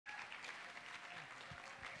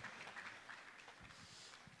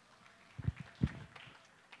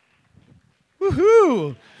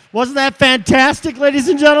Woohoo! Wasn't that fantastic, ladies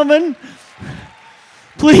and gentlemen?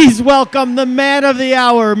 Please welcome the man of the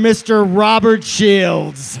hour, Mr. Robert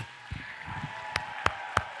Shields.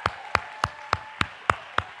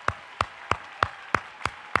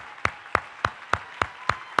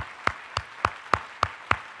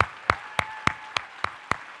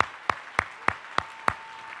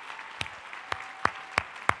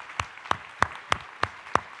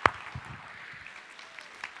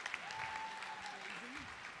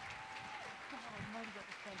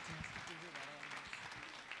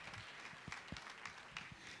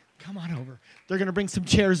 Come on over. They're going to bring some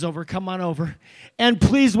chairs over. Come on over. And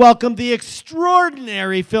please welcome the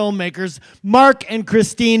extraordinary filmmakers, Mark and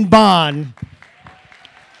Christine Bond.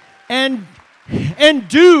 And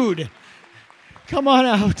dude, come on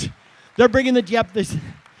out. They're bringing the,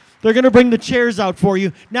 they're going to bring the chairs out for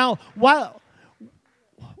you. Now, while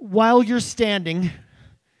you're standing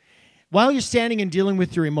and dealing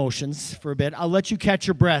with your emotions for a bit, I'll let you catch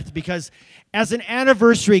your breath, because as an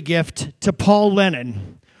anniversary gift to Paul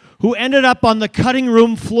Lennon, who ended up on the cutting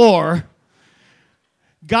room floor,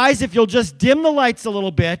 guys, if you'll just dim the lights a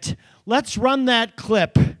little bit, let's run that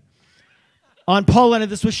clip on Paul Lennon.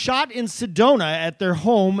 This was shot in Sedona at their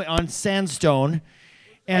home on Sandstone,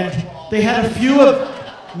 and they had a few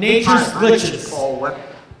of nature's glitches. Paul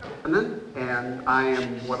Lennon, and I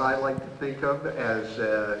am what I like to think of as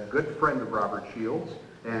a good friend of Robert Shields,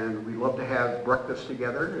 and we love to have breakfast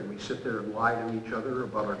together, and we sit there and lie to each other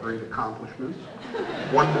about our great accomplishments.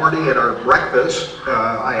 One morning at our breakfast,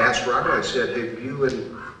 I asked Robert, I said, have you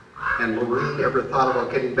and Marie ever thought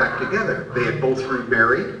about getting back together? They had both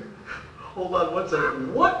remarried. Hold on, what's a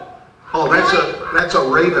what? Oh, that's a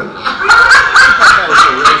raven.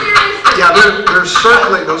 Yeah, they're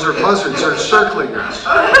circling. Those are buzzards. They're circling us.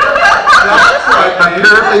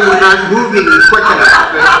 Apparently, we're not moving quick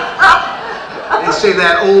enough. They say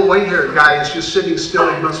that old white-haired guy is just sitting still.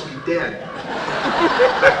 He must be dead.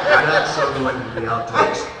 That sounds like the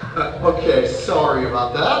outtakes. Okay, sorry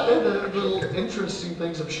about that. And the little interesting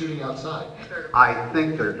things of shooting outside. I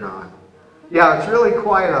think they're gone. Yeah, it's really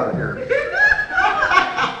quiet out here.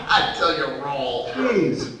 I tell you, roll.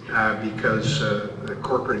 Jeez. Because the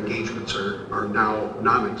corporate engagements are now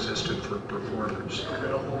non-existent for performers. Okay,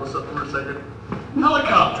 hold us up for a second.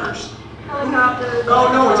 Helicopters. Helicopters. Oh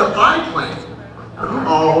no, it's a biplane.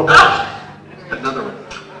 Oh, another one.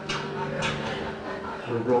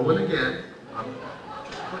 We're rolling again.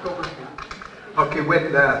 Look over here. Okay,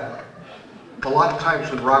 with that, a lot of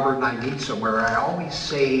times when Robert and I meet somewhere, I always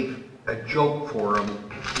save a joke for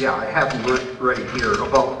him. Yeah, I have them right here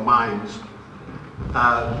about mines.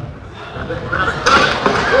 Wow.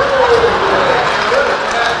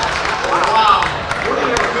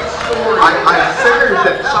 I figured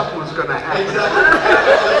that something was going to happen.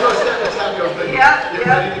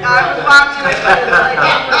 Yep, I was watching it. You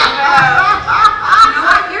know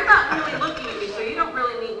what? You're not really looking at me, so you don't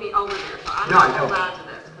really need me over there. So I'm not allowed to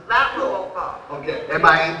this, because that will won't fall. Okay. Am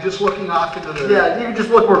I just looking off into the... Yeah, you can just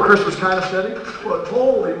look where Chris was kind of steady. Well,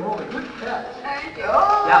 holy moly, good catch. Thank you.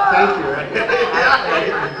 Yeah, thank you.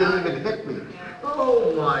 It didn't even hit me.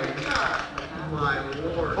 Oh my God. My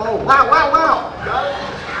Lord. Oh, wow. Got it?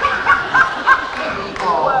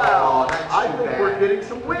 Oh, that's I too think bad. we're getting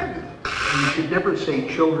some wind. You should never say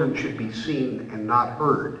children should be seen and not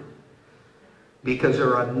heard, because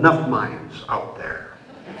there are enough mines out there.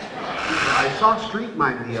 I saw a street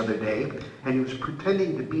mine the other day, and he was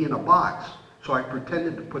pretending to be in a box, so I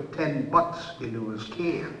pretended to put $10 into his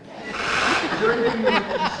can. Is there anything you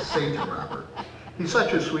want to say to Robert? He's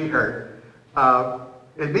such a sweetheart,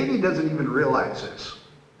 and maybe he doesn't even realize this.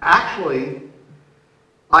 Actually,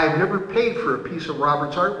 I've never paid for a piece of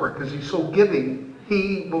Robert's artwork because he's so giving.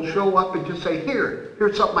 He will show up and just say,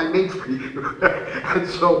 here's something I made for you. And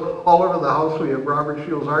so all over the house we have Robert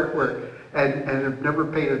Shields artwork, and have never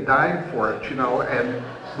paid a dime for it, you know. And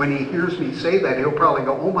when he hears me say that, he'll probably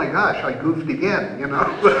go, oh my gosh, I goofed again, you know.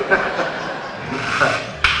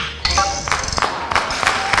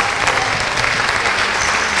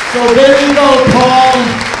 So there you go, Paul.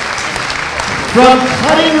 From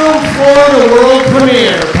cutting room floor to world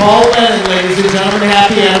premiere, Paul Lennon, ladies and gentlemen,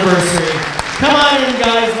 happy anniversary. Come on in,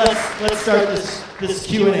 guys. Let's start this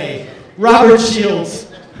Q&A. Robert Shields,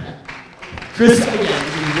 Christine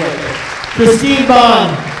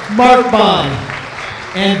Bond, Mark Bond,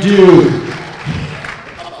 and Dude.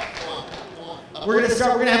 We're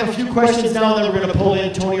gonna have a few questions now, and then we're gonna pull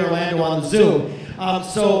in Tony Orlando on the Zoom.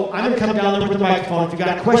 So I'm gonna come down there with the microphone. If you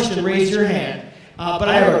got a question, raise your hand. But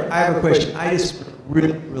I have a question. I just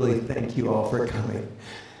really thank you all for coming.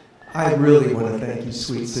 I really want to thank you,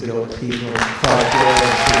 sweet Sedona people, Clark,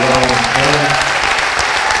 Jerome,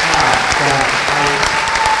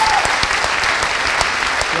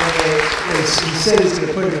 said he's going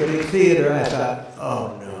to put it in a big theater, I thought,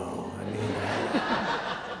 oh no.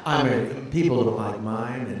 I mean, people don't like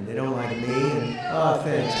mine, and they don't like me, and oh,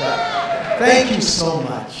 thanks. But thank you so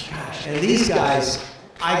much. Gosh, and these guys,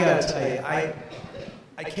 I got to tell you,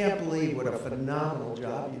 I can't believe what a phenomenal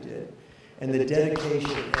job you did, and the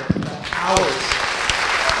dedication and the hours.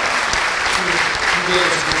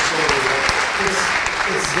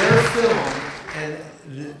 It's their film, and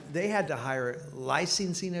they had to hire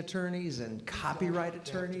licensing attorneys and copyright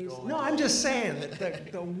attorneys. No, I'm just saying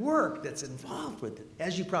that the work that's involved with it,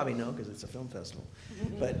 as you probably know, because it's a film festival,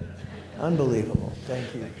 but unbelievable.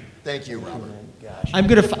 Thank you. Thank you, Robert. Gosh. I'm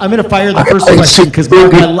gonna fire the first question because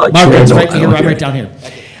Margaret's right here. I'm right down here.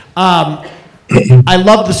 I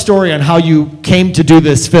love the story on how you came to do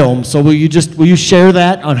this film. So will you share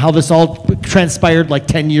that on how this all transpired like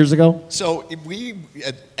 10 years ago? So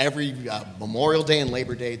every Memorial Day and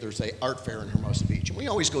Labor Day, there's a art fair in Hermosa Beach, and we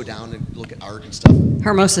always go down and look at art and stuff.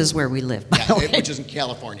 Hermosa is where we live, by the way. Which is in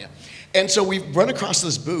California. And so we run across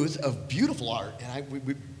this booth of beautiful art, and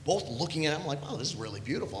we both looking at it, I'm like, wow, this is really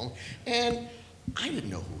beautiful. And I didn't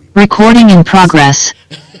know who we were. Recording in progress.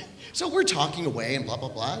 So we're talking away and blah, blah,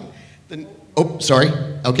 blah. And then, oh, sorry.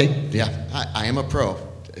 Okay, yeah, I am a pro,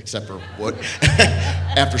 except for what?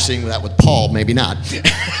 After seeing that with Paul, maybe not.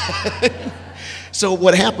 So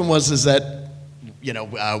what happened was that, you know,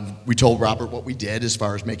 we told Robert what we did as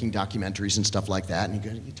far as making documentaries and stuff like that, and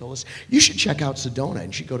he told us, you should check out Sedona, and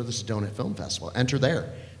you should go to the Sedona Film Festival, enter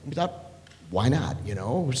there. And we thought, why not, you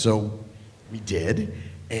know? So we did,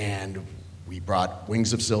 and we brought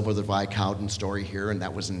Wings of Silver, the Vi Cowden story here, and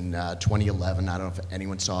that was in 2011. I don't know if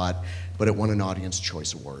anyone saw it, but it won an Audience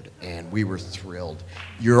Choice Award, and we were thrilled.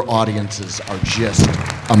 Your audiences are just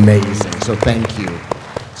amazing, so thank you.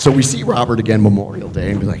 So we see Robert again Memorial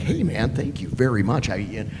Day, and we're like, hey man, thank you very much.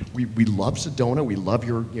 We love Sedona, we love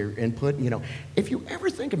your input. You know, if you ever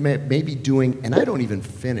think of maybe doing, and I don't even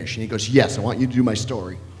finish, and he goes, yes, I want you to do my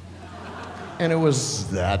story. And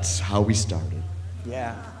that's how we started.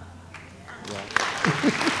 Yeah.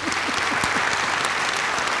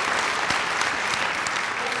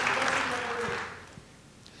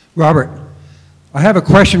 Robert, I have a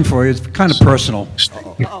question for you. It's kind of personal.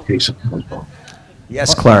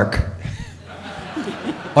 Yes, Clark.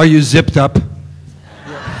 Are you zipped up?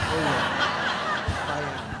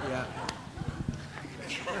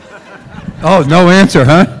 Oh, no answer,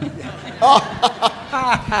 huh?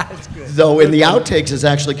 Though in the outtakes, it's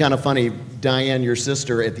actually kind of funny. Diane, your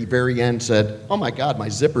sister, at the very end said, oh my God, my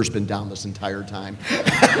zipper's been down this entire time.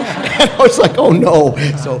 And I was like, oh no.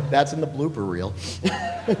 So that's in the blooper reel.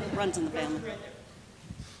 Runs in the family.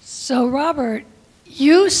 So Robert,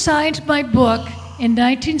 you signed my book in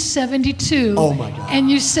 1972. Oh my God. And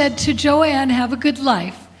you said to Joanne, have a good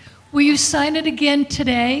life. Will you sign it again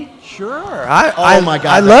today? Sure. Oh my God,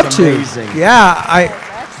 I love that's to. amazing. Yeah,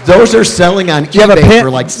 those are selling on eBay for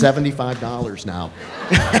like $75 now.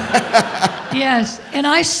 Yes, and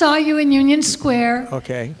I saw you in Union Square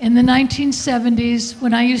in the 1970s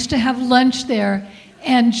when I used to have lunch there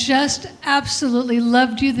and just absolutely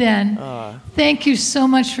loved you then. Thank you so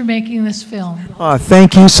much for making this film.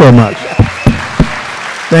 Thank you so much.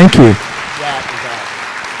 Thank you.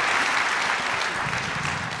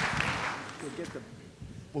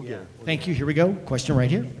 Thank you. Here we go. Question right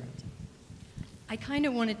here. I kind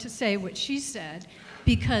of wanted to say what she said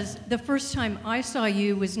because the first time I saw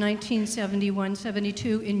you was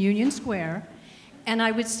 1971-72 in Union Square, and I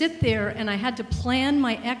would sit there and I had to plan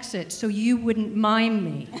my exit so you wouldn't mime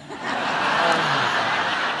me.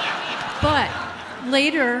 But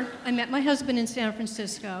later, I met my husband in San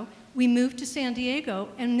Francisco. We moved to San Diego,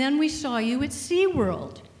 and then we saw you at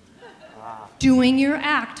SeaWorld doing your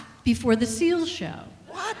act before the SEAL show.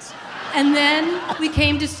 What? And then we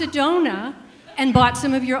came to Sedona and bought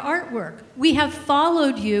some of your artwork. We have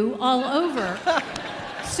followed you all over.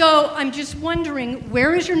 So I'm just wondering,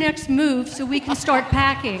 where is your next move so we can start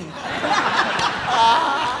packing?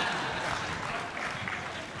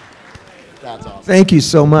 That's awesome. Thank you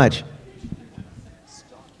so much.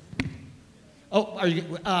 Oh, are you,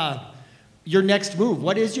 your next move,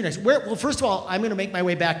 what is your next? Well, first of all, I'm going to make my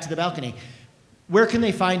way back to the balcony. Where can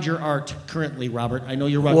they find your art currently, Robert? I know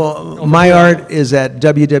you're running. Well, my art is at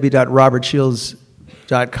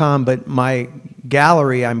www.robertshields.com, but my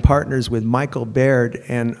gallery, I'm partners with Michael Baird,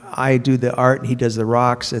 and I do the art, and he does the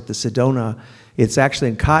rocks at the Sedona. It's actually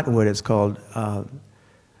in Cottonwood. It's called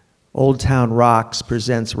Old Town Rocks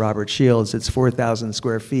Presents Robert Shields. It's 4,000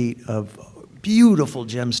 square feet of beautiful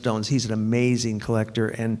gemstones. He's an amazing collector,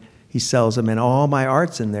 and he sells them, and all my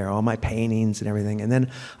art's in there, all my paintings and everything. And then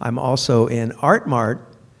I'm also in Art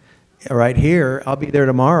Mart right here. I'll be there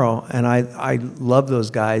tomorrow, and I love those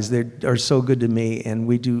guys. They are so good to me, and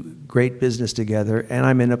we do great business together. And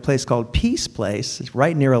I'm in a place called Peace Place. It's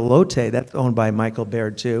right near Elote. That's owned by Michael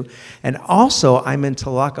Baird, too. And also, I'm in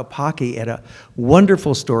Tlaquepaque at a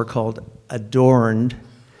wonderful store called Adorned.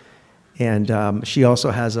 And she also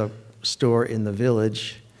has a store in the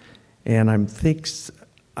Village. And I think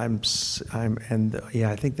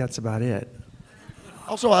that's about it.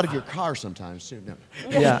 Also out of your car sometimes, too. No.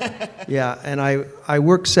 Yeah, and I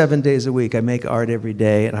work 7 days a week. I make art every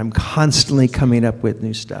day, and I'm constantly coming up with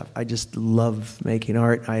new stuff. I just love making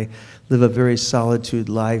art. I live a very solitude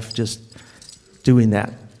life just doing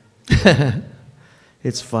that.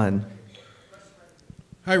 It's fun.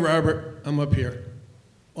 Hi, Robert. I'm up here.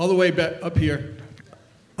 All the way back up here.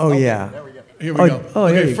 Oh, yeah. There we go. Here we go. Oh,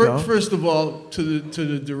 here you go. First of all, to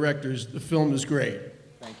the directors, the film is great.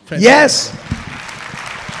 Thank you. Yes!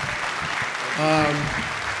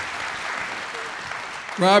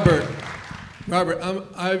 Robert,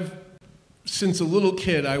 I've since a little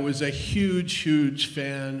kid, I was a huge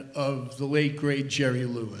fan of the late great Jerry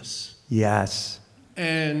Lewis. Yes.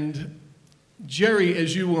 And Jerry,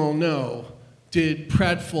 as you all know, did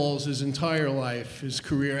pratfalls his entire life, his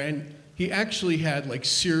career, and he actually had like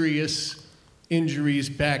serious injuries,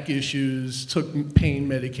 back issues, took pain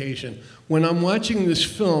medication. When I'm watching this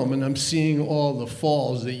film and I'm seeing all the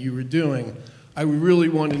falls that you were doing, I really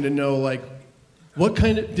wanted to know, like, what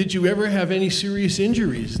kind of, did you ever have any serious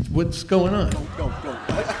injuries? What's going on? Go.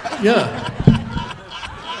 Yeah.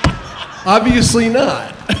 Obviously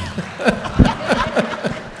not.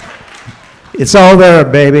 It's all there,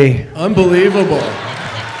 baby. Unbelievable.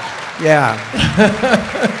 Yeah.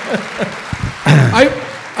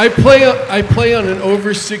 I play on an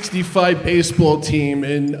over 65 baseball team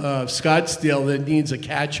in Scottsdale that needs a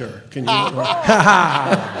catcher. Can you?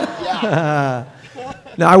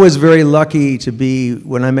 Now, I was very lucky to be,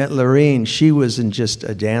 when I met Lorene, she wasn't just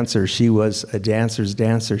a dancer, she was a dancer's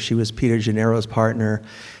dancer. She was Peter Gennaro's partner.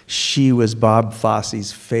 She was Bob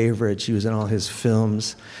Fosse's favorite. She was in all his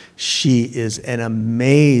films. She is an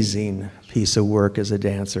amazing piece of work as a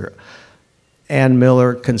dancer. Ann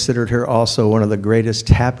Miller considered her also one of the greatest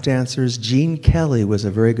tap dancers. Gene Kelly was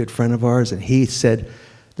a very good friend of ours, and he said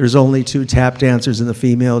there's only 2 tap dancers in the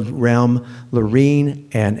female realm, Lorene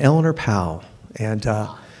and Eleanor Powell. And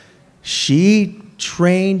she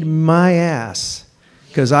trained my ass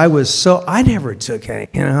because I never took any,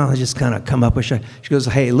 I just kind of come up with shit. She goes,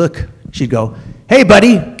 hey, look. She'd go, hey,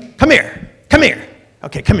 buddy, come here.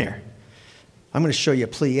 Okay, come here. I'm going to show you a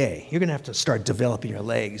plie. You're going to have to start developing your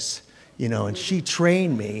legs, and she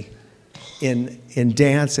trained me in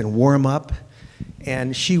dance and warm up.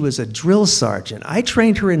 And she was a drill sergeant. I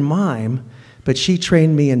trained her in mime, but she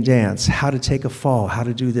trained me in dance, how to take a fall, how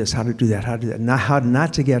to do this, how to do that, how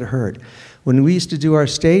not to get hurt. When we used to do our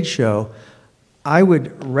stage show, I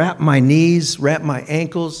would wrap my knees, wrap my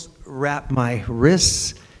ankles, wrap my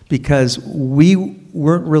wrists, because we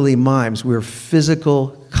weren't really mimes. We were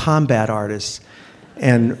physical combat artists.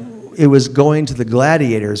 And it was going to the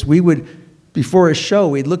gladiators. We would, before a show,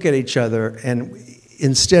 we'd look at each other, and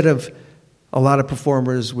instead of a lot of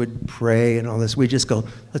performers would pray and all this, we'd just go,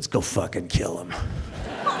 let's go fucking kill him.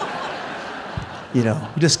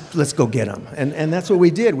 Just let's go get him. And that's what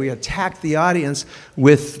we did. We attacked the audience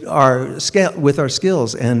with our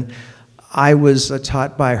skills. And I was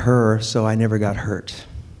taught by her, so I never got hurt.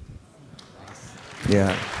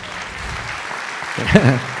 Yeah.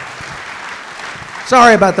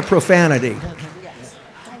 Sorry about the profanity.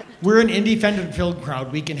 We're an independent film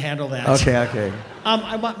crowd. We can handle that. Okay.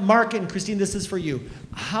 I want Mark and Christine, this is for you.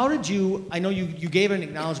 How did you, I know you gave an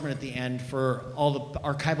acknowledgement at the end for all the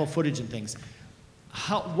archival footage and things.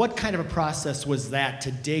 What kind of a process was that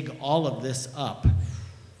to dig all of this up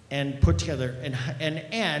and put together? And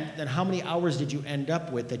then how many hours did you end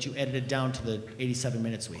up with that you edited down to the 87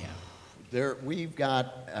 minutes we have? We've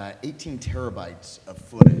got 18 terabytes of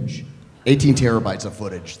footage. 18 terabytes of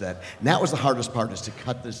footage and that was the hardest part, is to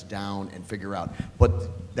cut this down and figure out.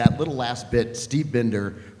 But that little last bit, Steve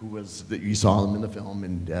Binder, you saw him in the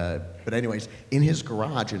film, but anyways, in his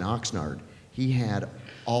garage in Oxnard, he had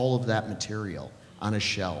all of that material on a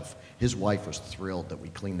shelf. His wife was thrilled that we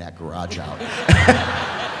cleaned that garage out.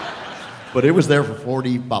 But it was there for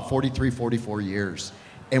about 43, 44 years.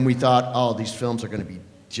 And we thought, oh, these films are going to be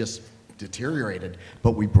just deteriorated,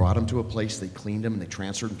 but we brought them to a place, they cleaned them, and they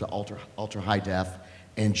transferred them to ultra high def,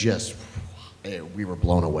 and we were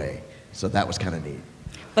blown away. So that was kind of neat.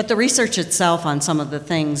 But the research itself on some of the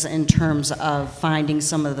things in terms of finding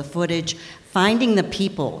some of the footage, finding the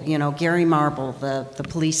people, Gary Marble, the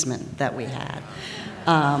policeman that we had,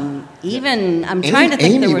 Even, I'm trying to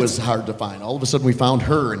think. Amy there was hard to find. All of a sudden we found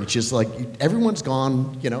her, and it's just like, everyone's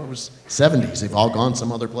gone, you know, it was 70s. They've all gone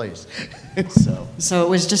some other place. So it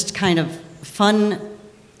was just kind of fun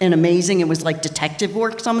and amazing. It was like detective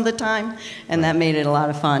work some of the time, and that made it a lot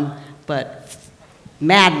of fun, but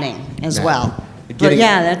maddening as well. But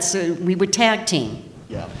yeah, that's, we would tag team.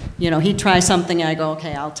 Yeah. You know, he'd try something, and I go,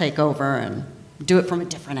 okay, I'll take over and do it from a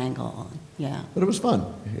different angle. Yeah. But it was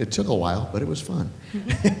fun. It took a while, but it was fun.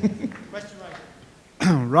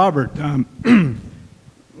 Robert,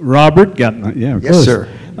 Robert, yeah, of Yes, course. sir.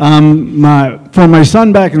 For my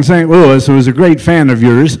son back in St. Louis, who is a great fan of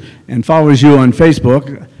yours and follows you on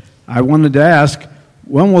Facebook, I wanted to ask,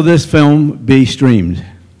 when will this film be streamed?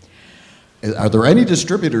 Are there any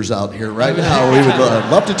distributors out here right now? We would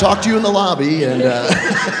love to talk to you in the lobby, and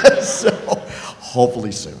so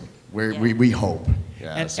hopefully soon. We hope.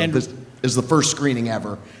 Yeah, so this is the first screening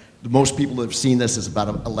ever. The most people that have seen this is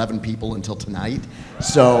about 11 people until tonight.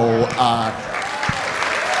 So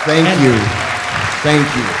thank you. Thank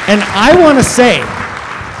you. And I want to say,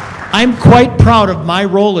 I'm quite proud of my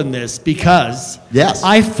role in this because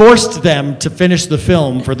I forced them to finish the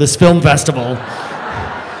film for this film festival.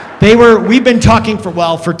 We've been talking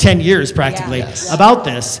for 10 years practically about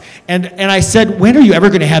this. And I said, when are you ever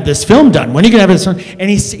going to have this film done? When are you going to have this film? And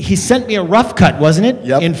he sent me a rough cut, wasn't it?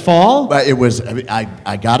 Yep. In fall? But it was,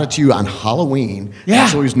 I got it to you on Halloween. Yeah.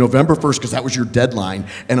 So it was November 1st because that was your deadline.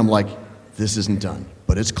 And I'm like, this isn't done,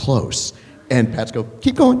 but it's close. And Pat's go,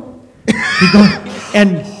 keep going. Keep going.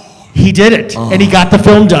 And he did it. And he got the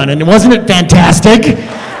film done. And wasn't it fantastic?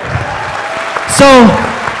 So,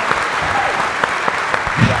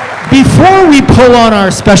 before we pull on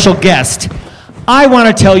our special guest, I want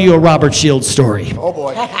to tell you a Robert Shields story. Oh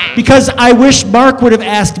boy. Because I wish Mark would have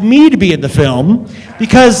asked me to be in the film,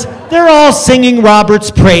 because they're all singing Robert's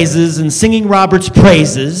praises and singing Robert's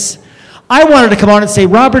praises. I wanted to come on and say,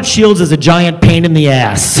 Robert Shields is a giant pain in the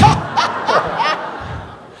ass.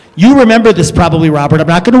 You remember this probably, Robert. I'm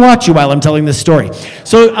not going to watch you while I'm telling this story.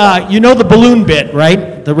 So, you know the balloon bit,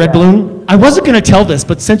 right? The red balloon? I wasn't going to tell this,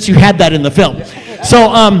 but since you had that in the film.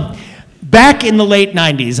 So, back in the late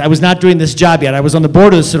 90s, I was not doing this job yet. I was on the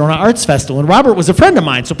board of the Sedona Arts Festival, and Robert was a friend of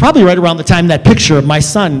mine, so probably right around the time that picture of my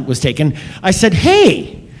son was taken, I said,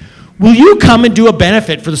 hey, will you come and do a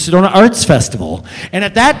benefit for the Sedona Arts Festival? And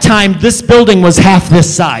at that time, this building was half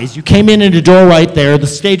this size. You came in at a door right there. The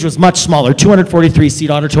stage was much smaller, 243-seat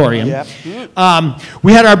auditorium. Yep.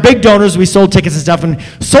 We had our big donors. We sold tickets and stuff, and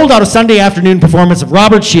sold out a Sunday afternoon performance of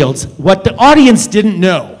Robert Shields. What the audience didn't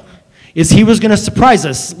know is he was going to surprise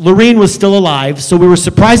us. Lorene was still alive, so we were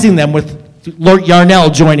surprising them with Yarnell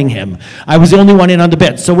joining him. I was the only one in on the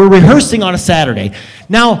bit. So we're rehearsing on a Saturday.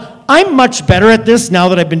 Now, I'm much better at this now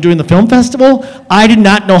that I've been doing the film festival. I did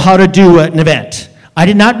not know how to do an event. I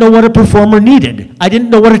did not know what a performer needed. I didn't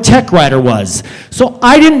know what a tech writer was. So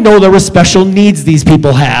I didn't know there were special needs these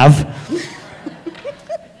people have.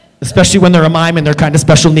 Especially when they're a mime and they're kind of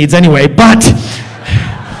special needs anyway, but...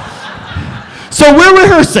 So we're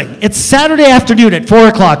rehearsing. It's Saturday afternoon at 4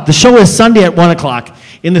 o'clock. The show is Sunday at 1 o'clock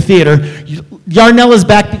in the theater. Yarnell is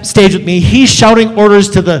backstage with me. He's shouting orders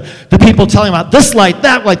to the people, telling them about this light,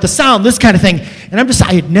 that light, the sound, this kind of thing. And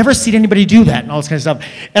I had never seen anybody do that and all this kind of stuff.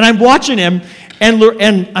 And I'm watching him, and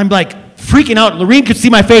I'm like freaking out. Lorene could see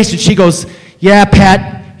my face, and she goes, yeah,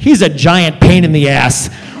 Pat, he's a giant pain in the ass,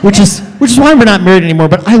 which is why we're not married anymore,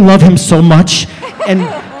 but I love him so much. And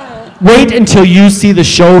wait until you see the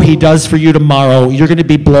show he does for you tomorrow. You're going to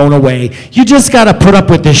be blown away. You just got to put up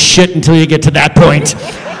with this shit until you get to that point.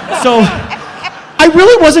 So I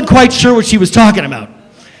really wasn't quite sure what she was talking about.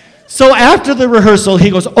 So after the rehearsal, he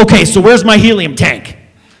goes, okay, so where's my helium tank?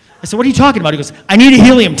 I said, what are you talking about? He goes, I need a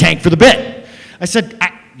helium tank for the bit. I said,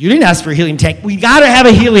 you didn't ask for a helium tank. We got to have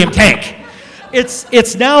a helium tank.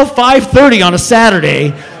 It's now 5:30 on a Saturday.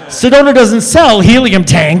 Sedona doesn't sell helium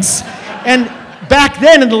tanks. And back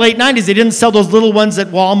then in the late 90s, they didn't sell those little ones at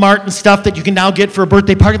Walmart and stuff that you can now get for a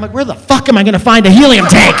birthday party. I'm like, where the fuck am I going to find a helium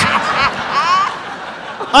tank?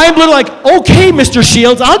 I'm literally like, okay, Mr.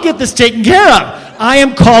 Shields, I'll get this taken care of. I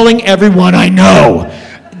am calling everyone I know.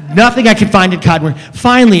 Nothing I could find in Codman.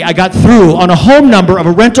 Finally, I got through on a home number of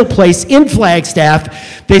a rental place in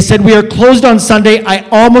Flagstaff. They said, we are closed on Sunday. I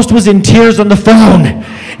almost was in tears on the phone.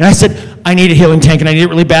 And I said, I need a helium tank, and I need it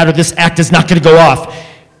really bad, or this act is not going to go off.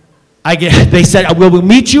 They said, we'll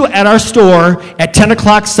meet you at our store at 10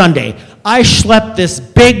 o'clock Sunday. I schlepped this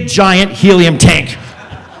big, giant helium tank.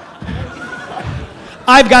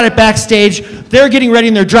 I've got it backstage. They're getting ready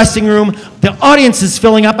in their dressing room. The audience is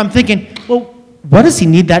filling up. I'm thinking, well, what does he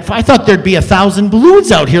need that for? I thought there'd be 1,000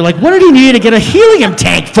 balloons out here. Like, what did he need to get a helium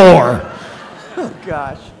tank for? Oh,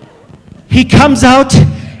 gosh. He comes out,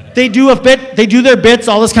 they do a bit, they do their bits,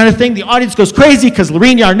 all this kind of thing. The audience goes crazy because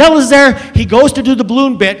Lorene Yarnell is there. He goes to do the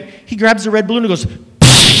balloon bit. He grabs the red balloon and goes,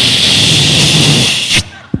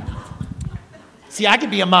 see, I could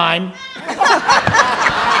be a mime.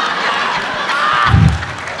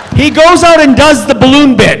 He goes out and does the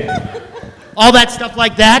balloon bit. All that stuff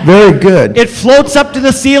like that. Very good. It floats up to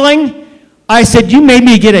the ceiling. I said, you made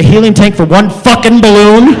me get a helium tank for one fucking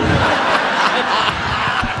balloon?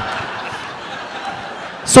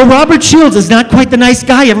 So Robert Shields is not quite the nice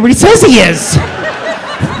guy everybody says he is.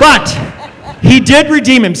 But he did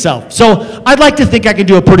redeem himself. So I'd like to think I can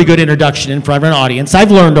do a pretty good introduction in front of an audience. I've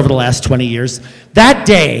learned over the last 20 years. That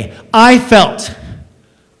day, I felt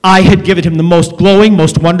I had given him the most glowing,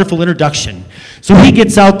 most wonderful introduction. So he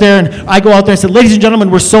gets out there, and I go out there and said, ladies and gentlemen,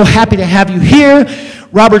 we're so happy to have you here.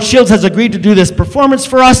 Robert Shields has agreed to do this performance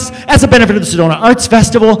for us as a benefit of the Sedona Arts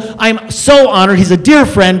Festival. I'm so honored. He's a dear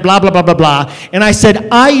friend, blah, blah, blah, blah, blah. And I said,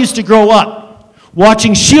 I used to grow up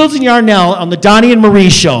watching Shields and Yarnell on the Donnie and Marie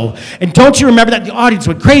show. And don't you remember that? The audience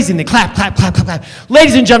went crazy and they clap, clap, clap, clap, clap.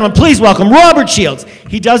 Ladies and gentlemen, please welcome Robert Shields.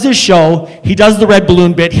 He does his show. He does the red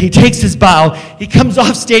balloon bit. He takes his bow. He comes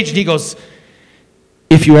off stage and he goes,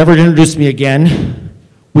 if you ever introduce me again,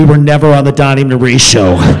 we were never on the Donnie and Marie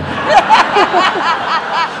show.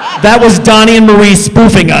 That was Donnie and Marie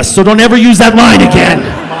spoofing us, so don't ever use that line again.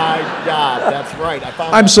 Oh my God, that's right.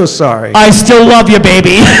 I'm so sorry. I still love you,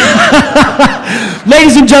 baby.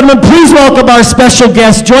 Ladies and gentlemen, please welcome our special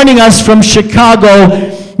guest joining us from Chicago,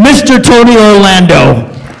 Mr. Tony Orlando.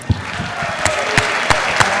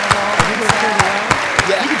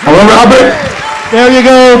 Hello, Robert. There you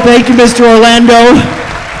go. Thank you, Mr. Orlando.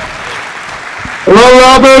 Hello,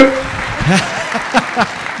 Robert.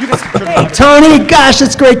 Hey, Tony, gosh,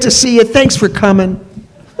 it's great to see you. Thanks for coming.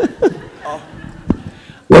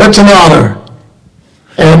 Well, it's an honor.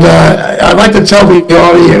 And I'd like to tell the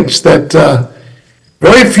audience that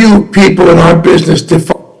very few people in our business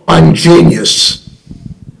define genius.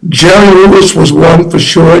 Jerry Lewis was one for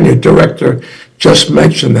sure, and your director just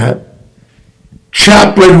mentioned that.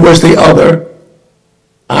 Chaplin was the other.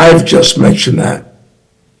 I've just mentioned that.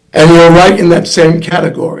 And you're right in that same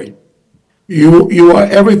category. You are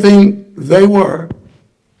everything they were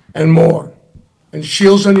and more. And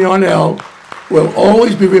Shields and Yarnell will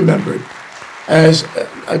always be remembered as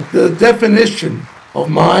the definition of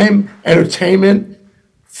mime, entertainment,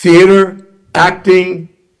 theater, acting,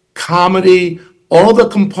 comedy, all the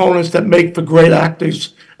components that make for great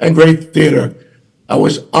actors and great theater. I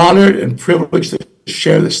was honored and privileged to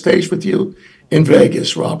share the stage with you in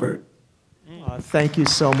Vegas, Robert. Thank you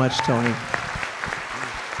so much, Tony.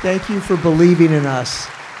 Thank you for believing in us.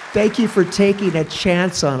 Thank you for taking a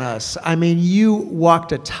chance on us. I mean, you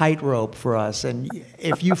walked a tightrope for us, and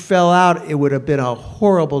if you fell out, it would have been a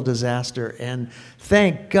horrible disaster. And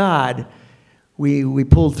thank God we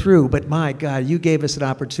pulled through. But my God, you gave us an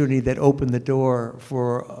opportunity that opened the door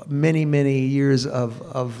for many, many years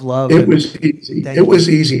of love. It was easy. It was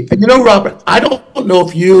easy. And you know, Robert, I don't know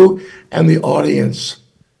if you and the audience,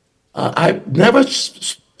 I've never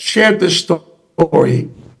shared this story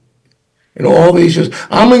in all these years.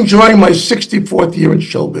 I'm enjoying my 64th year in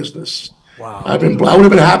show business. Wow. I would have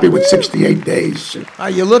been happy with 68 days.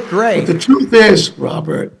 You look great. But the truth is,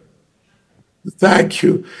 Robert, thank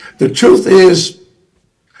you. The truth is,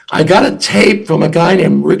 I got a tape from a guy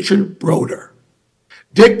named Richard Broder.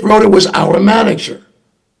 Dick Broder was our manager.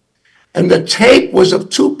 And the tape was of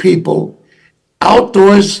two people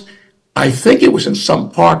outdoors. I think it was in some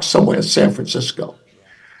park somewhere in San Francisco.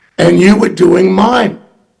 And you were doing mime.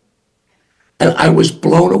 And I was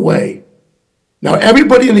blown away. Now,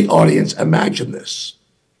 everybody in the audience, imagine this.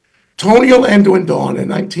 Tony Orlando and Dawn in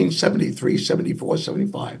 1973, 74,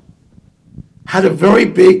 75 had a very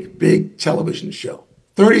big television show.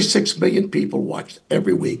 36 million people watched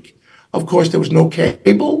every week. Of course, there was no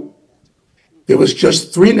cable. There was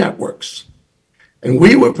just 3 networks. And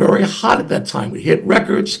we were very hot at that time. We hit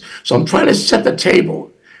records. So I'm trying to set the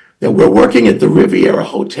table that we're working at the Riviera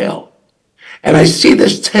Hotel. And I see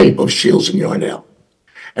this tape of Shields and Yarnell.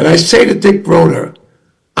 And I say to Dick Broder,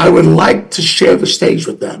 I would like to share the stage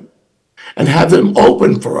with them and have them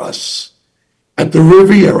open for us at the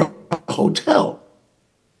Riviera Hotel.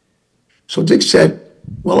 So Dick said,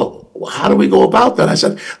 well, how do we go about that? I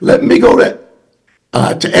said, let me go to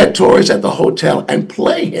Ed Torres at the hotel and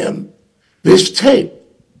play him this tape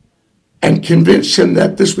and convince him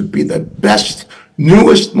that this would be the best,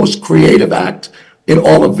 newest, most creative act in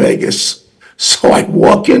all of Vegas. So I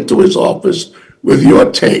walk into his office with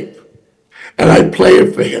your tape, and I play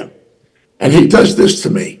it for him. And he does this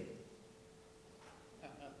to me.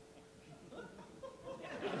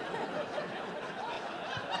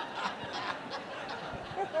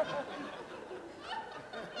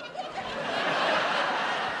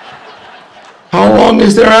 long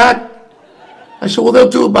is their act? I said, well, they'll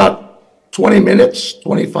do about 20 minutes,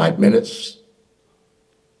 25 minutes.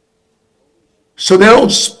 So they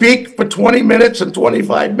don't speak for 20 minutes and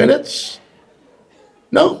 25 minutes?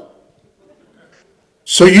 No.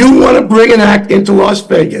 So you want to bring an act into Las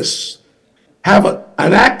Vegas, have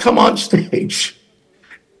an act come on stage,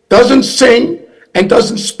 doesn't sing and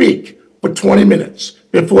doesn't speak for 20 minutes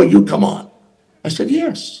before you come on. I said,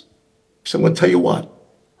 yes. He said, well, tell you what,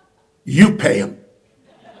 you pay him.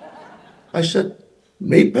 I said,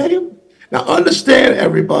 me pay him? Now understand,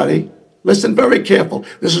 everybody, listen very careful.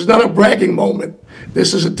 This is not a bragging moment.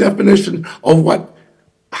 This is a definition of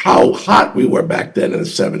how hot we were back then in the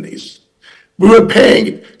 70s. We were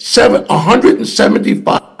paying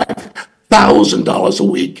 $175,000 a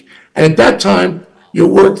week. And at that time, you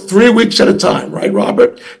worked 3 weeks at a time, right,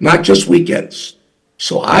 Robert? Not just weekends.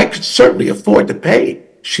 So I could certainly afford to pay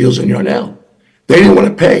Shields and Yarnell. They didn't want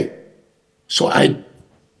to pay. So I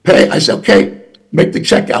said, okay, make the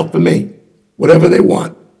check out for me, whatever they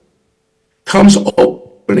want. Comes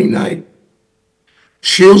opening night.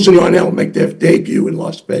 Shields and Yarnell make their debut in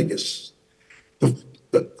Las Vegas.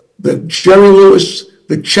 The Jerry Lewis,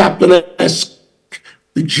 the Chaplin-esque,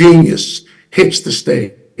 the genius hits the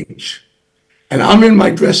stage. And I'm in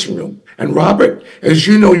my dressing room. And Robert, as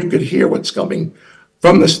you know, you could hear what's coming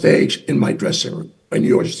from the stage in my dressing room, and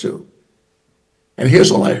yours too. And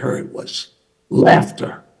here's all I heard was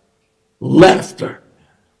laughter, laughter.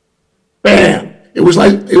 Bam! It was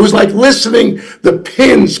like listening the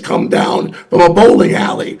pins come down from a bowling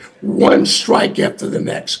alley, one strike after the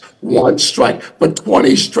next, one strike for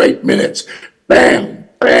 20 straight minutes. Bam,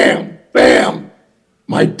 bam, bam.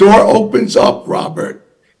 My door opens up, Robert.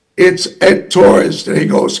 It's Ed Torres, and he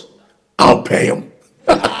goes, I'll pay him.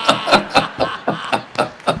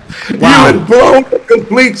 You had blown the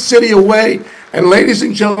complete city away. And ladies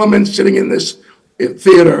and gentlemen sitting in this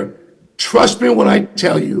theater, trust me when I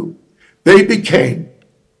tell you, they became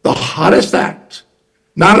the hottest act,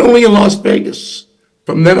 not only in Las Vegas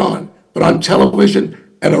from then on, but on television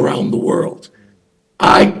and around the world.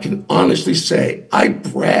 I can honestly say I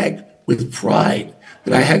brag with pride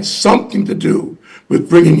that I had something to do with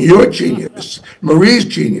bringing your genius, Marie's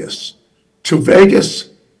genius, to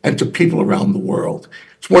Vegas and to people around the world.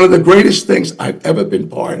 It's one of the greatest things I've ever been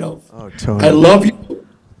part of. Oh, Tony. I love you.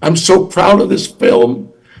 I'm so proud of this film.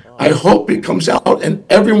 I hope it comes out and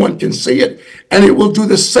everyone can see it, and it will do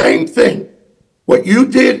the same thing. What you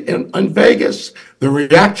did in Vegas, the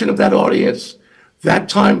reaction of that audience, that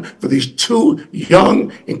time for these two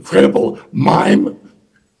young, incredible mime,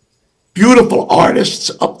 beautiful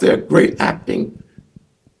artists up there, great acting.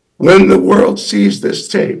 When the world sees this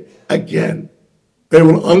tape again, they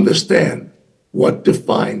will understand what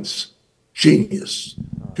defines genius.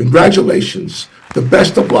 Congratulations. The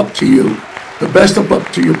best of luck to you. The best of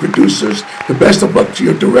luck to your producers. The best of luck to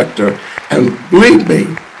your director. And believe me,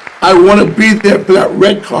 I want to be there for that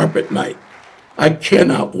red carpet night. I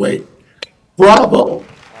cannot wait. Bravo.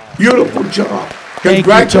 Beautiful job. Thank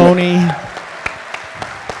you, Tony.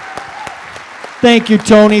 Thank you,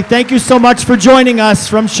 Tony. Thank you so much for joining us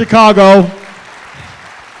from Chicago.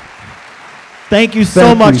 Thank you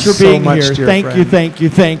so much for being here. Thank you, thank you,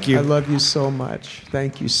 thank you. I love you so much.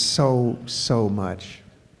 Thank you so, so much.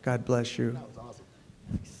 God bless you.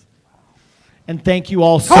 And thank you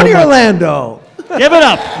all so Tony much. Orlando. Give it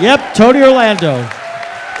up. Yep, Tony Orlando.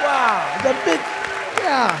 Wow. The big,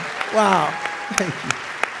 yeah. Wow. Thank you.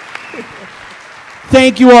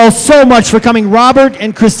 Thank you all so much for coming. Robert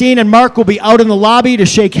and Christine and Mark will be out in the lobby to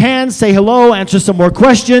shake hands, say hello, answer some more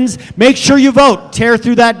questions. Make sure you vote. Tear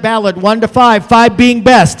through that ballot, 1 to 5, 5 being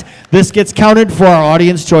best. This gets counted for our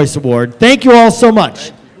Audience Choice Award. Thank you all so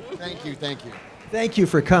much. Thank you, thank you. Thank you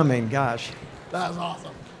for coming, gosh. That was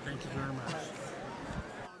awesome. Thank you very much.